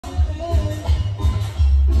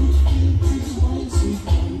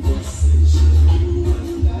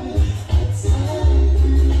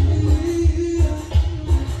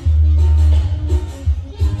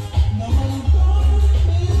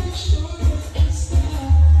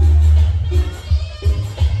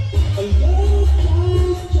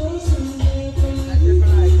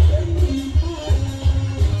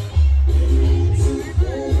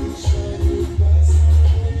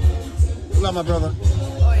My brother.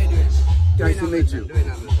 How are you doing? Nice to meet you. Dwayne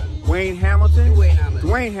Hamilton. Wayne Hamilton? Dwayne Hamilton.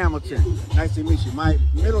 Dwayne Hamilton. Nice to meet you. My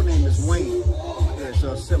middle name is Wayne. Yeah,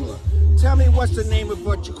 so similar. Tell me what's the name of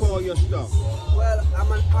what you call your stuff? Well,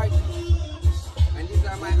 I'm an artist. And these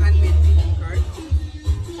are my handmade greeting cards.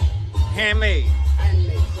 Handmade.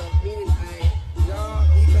 Handmade. So meaning I draw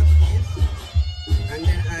each of these and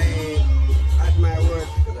then I add my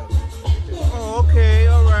words to them. Oh, okay.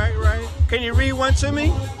 All right, right. Can you read one to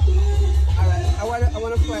me? I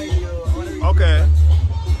want to find you. Okay.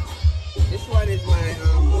 This one is my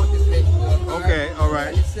motivational card. Okay, all right.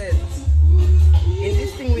 And it says, in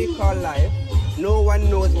this thing we call life, no one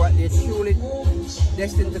knows what they're truly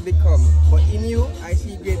destined to become. But in you, I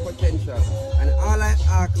see great potential. And all I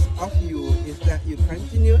ask of you is that you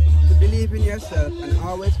continue to believe in yourself and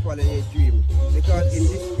always follow your dream. Because in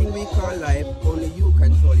this thing we call life, only you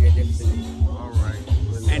control your destiny. All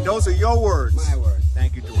right. And those are your words? My words.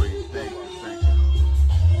 Thank you, Dwayne. Thank you.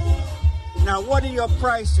 Now, what are your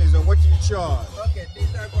prices or what do you charge? Okay, these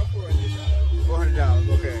are for $400. $400,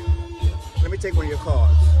 okay. Let me take one of your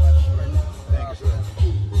cards. Thank you, sir.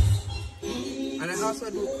 And I also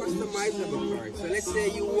do customizable cards. So let's say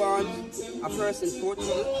you want a person's photo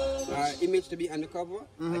or image to be on the cover,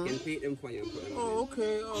 I can paint them for you and put them on. Oh,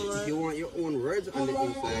 okay, all right. If you want your own words on the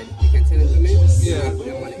inside, you can send them to me. Yeah. Put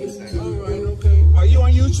them on the inside. All right, okay. Are you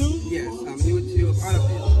on YouTube? Yes, I'm YouTube, all of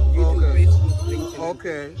it. YouTube, Okay. Facebook, LinkedIn.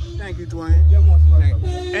 Okay. Thank you, Dwayne. You're most welcome.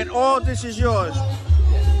 And all this is yours?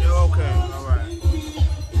 Yeah, okay, all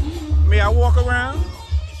right. May I walk around?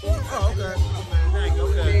 Oh, okay. Thank you,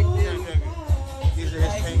 okay. Thank you. These are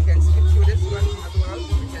his You paint. can skip through this one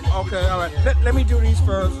as well. Okay, all right. Let me do these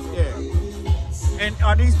first. Yeah. And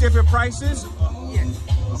are these different prices? Yes.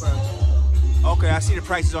 Okay. Okay, I see the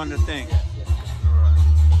prices on the thing. All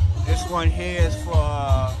right. This one here is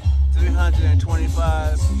for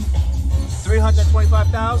 325.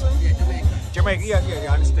 325,000? Yeah, Jamaica. Jamaica,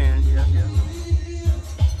 yeah, I understand. Yeah.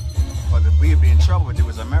 But we'd be in trouble if it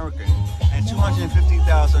was American. And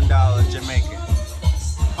 $250,000 Jamaican.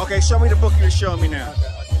 Okay, show me the book you're showing me now. Okay.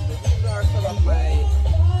 These are some of my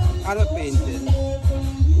other paintings.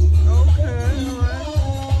 Okay, all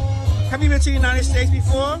right. Have you been to the United States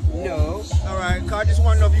before? No. All right, I just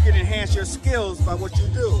want to know if you can enhance your skills by what you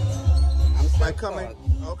do. I'm By coming.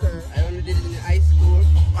 Okay. I only did it in high school.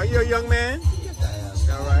 Are you a young man? Yes,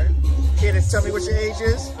 I am. All right. Can you tell me what your age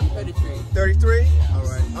is? I'm 33. 33? All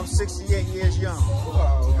right. I'm 68 years young.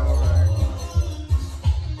 Wow. All right.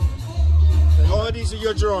 All of these are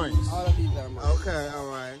your drawings? All of these are mine. Okay, all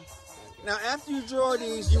right. Now, after you draw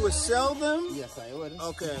these, you would sell them? Yes, I would.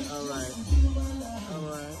 Okay, all right. All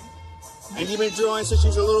right. And you've been drawing since you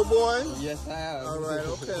was a little boy? Yes, I have. All right,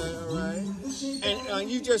 okay, all right. And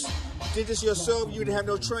you just did this yourself? You didn't have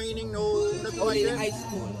no training, nothing like Only in that? high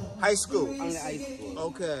school. High school? Only high school.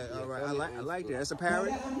 Okay, all right. I like that. That's a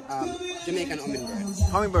parrot? Jamaican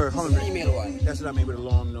hummingbird. Hummingbird. Female one. That's what I mean with a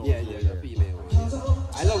long nose. Yeah, the female one.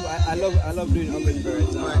 I love doing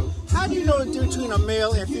hummingbirds. All right. How do you know the difference between a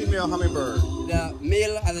male and female hummingbird? The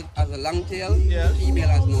male has a long tail. Yeah. The female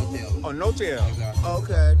has no tail. Oh, no tail. Exactly.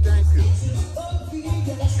 Okay, thank you.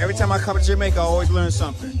 Every time I come to Jamaica, I always learn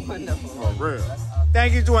something. Wonderful. For real.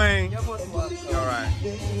 Thank you, Dwayne. You're most welcome. All right.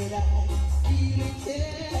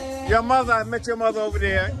 Your mother, I met your mother over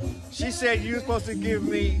there. She said you were supposed to give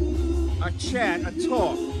me a chat, a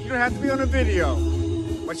talk. You don't have to be on the video.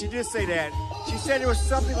 But she did say that. She said there was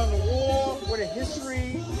something on the wall with a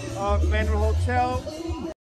history of Mandeville Hotel.